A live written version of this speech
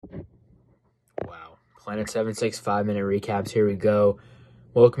Planet 76 5-minute recaps. Here we go.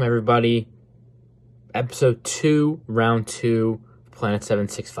 Welcome, everybody. Episode 2, Round 2, Planet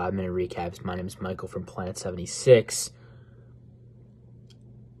 76 5-minute recaps. My name is Michael from Planet 76.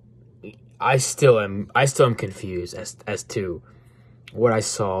 I still am confused as to what I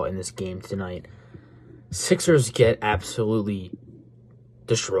saw in this game tonight. Sixers get absolutely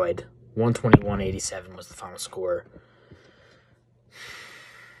destroyed. 121-87 was the final score.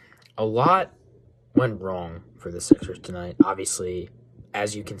 A lot went wrong for the Sixers tonight. Obviously,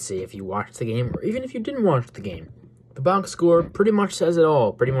 as you can see if you watched the game, or even if you didn't watch the game, the box score pretty much says it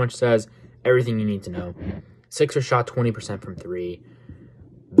all. Pretty much says everything you need to know. Sixers shot 20% from 3.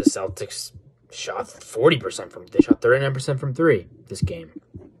 The Celtics shot 40% from 3. They shot 39% from 3 this game.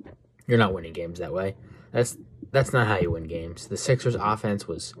 You're not winning games that way. That's not how you win games. The Sixers' offense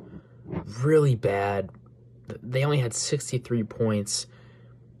was really bad. They only had 63 points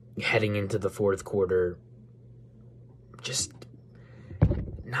heading into the fourth quarter. Just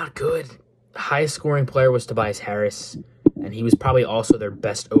not good. The highest scoring player was Tobias Harris, and he was probably also their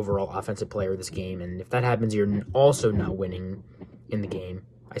best overall offensive player this game. And if that happens, you're also not winning in the game.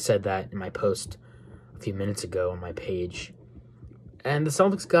 I said that in my post a few minutes ago on my page. And the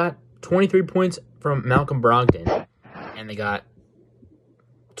Celtics got 23 points from Malcolm Brogdon, and they got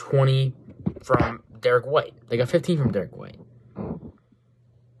 20 from Derek White. They got 15 from Derek White.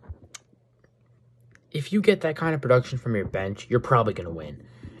 If you get that kind of production from your bench, you're probably going to win.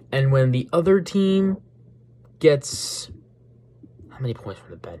 And when the other team gets... How many points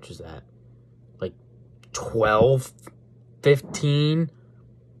from the bench is that? Like 12, 15?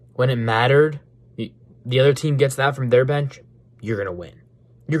 When it mattered, the other team gets that from their bench, you're going to win.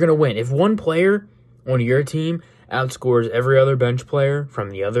 You're going to win. If one player on your team outscores every other bench player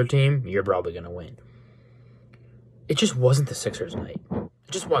from the other team, you're probably going to win. It just wasn't the Sixers' night.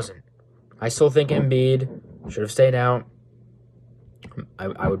 It just wasn't. I still think Embiid should have stayed out.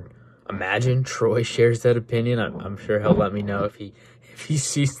 I would imagine Troy shares that opinion. I'm sure he'll let me know if he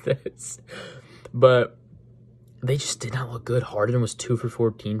sees this. But they just did not look good. Harden was 2 for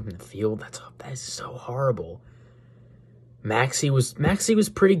 14 from the field. That is so horrible. Maxey was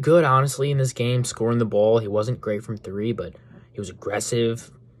pretty good, honestly, in this game, scoring the ball. He wasn't great from 3, but he was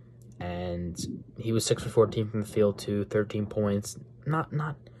aggressive. And he was 6 for 14 from the field, too. 13 points.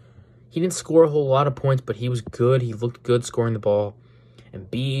 He didn't score a whole lot of points, but he was good. He looked good scoring the ball.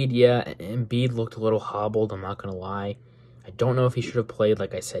 Embiid looked a little hobbled, I'm not going to lie. I don't know if he should have played.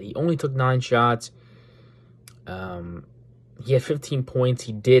 Like I said, he only took 9 shots. He had 15 points.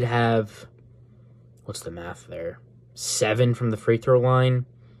 He did have, what's the math there? 7 from the free throw line.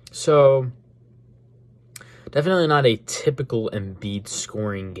 So, definitely not a typical Embiid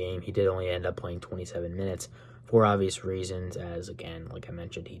scoring game. He did only end up playing 27 minutes. For obvious reasons, as again, like I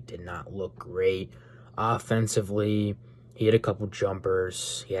mentioned, he did not look great offensively. He had a couple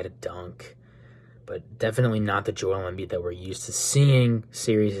jumpers, he had a dunk, but definitely not the Joel Embiid that we're used to seeing.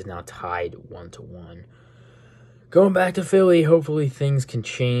 Series is now tied 1-1. Going back to Philly, hopefully things can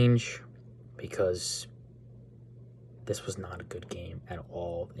change, because this was not a good game at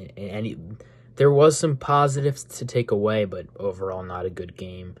all. There was some positives to take away, but overall not a good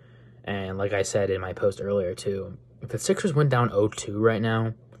game. And like I said in my post earlier too, if the Sixers went down 0-2 right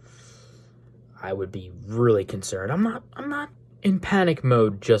now, I would be really concerned. I'm not in panic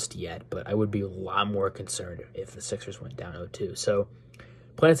mode just yet, but I would be a lot more concerned if the Sixers went down 0-2. So,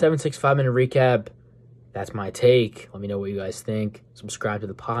 Planet 76 5-minute recap. That's my take. Let me know what you guys think. Subscribe to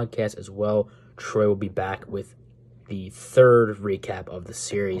the podcast as well. Troy will be back with the third recap of the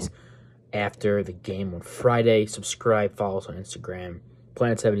series after the game on Friday. Subscribe, follow us on Instagram.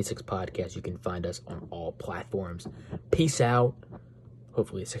 Planet 76 Podcast. You can find us on all platforms. Peace out.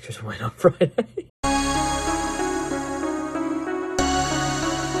 Hopefully the Sixers win on Friday.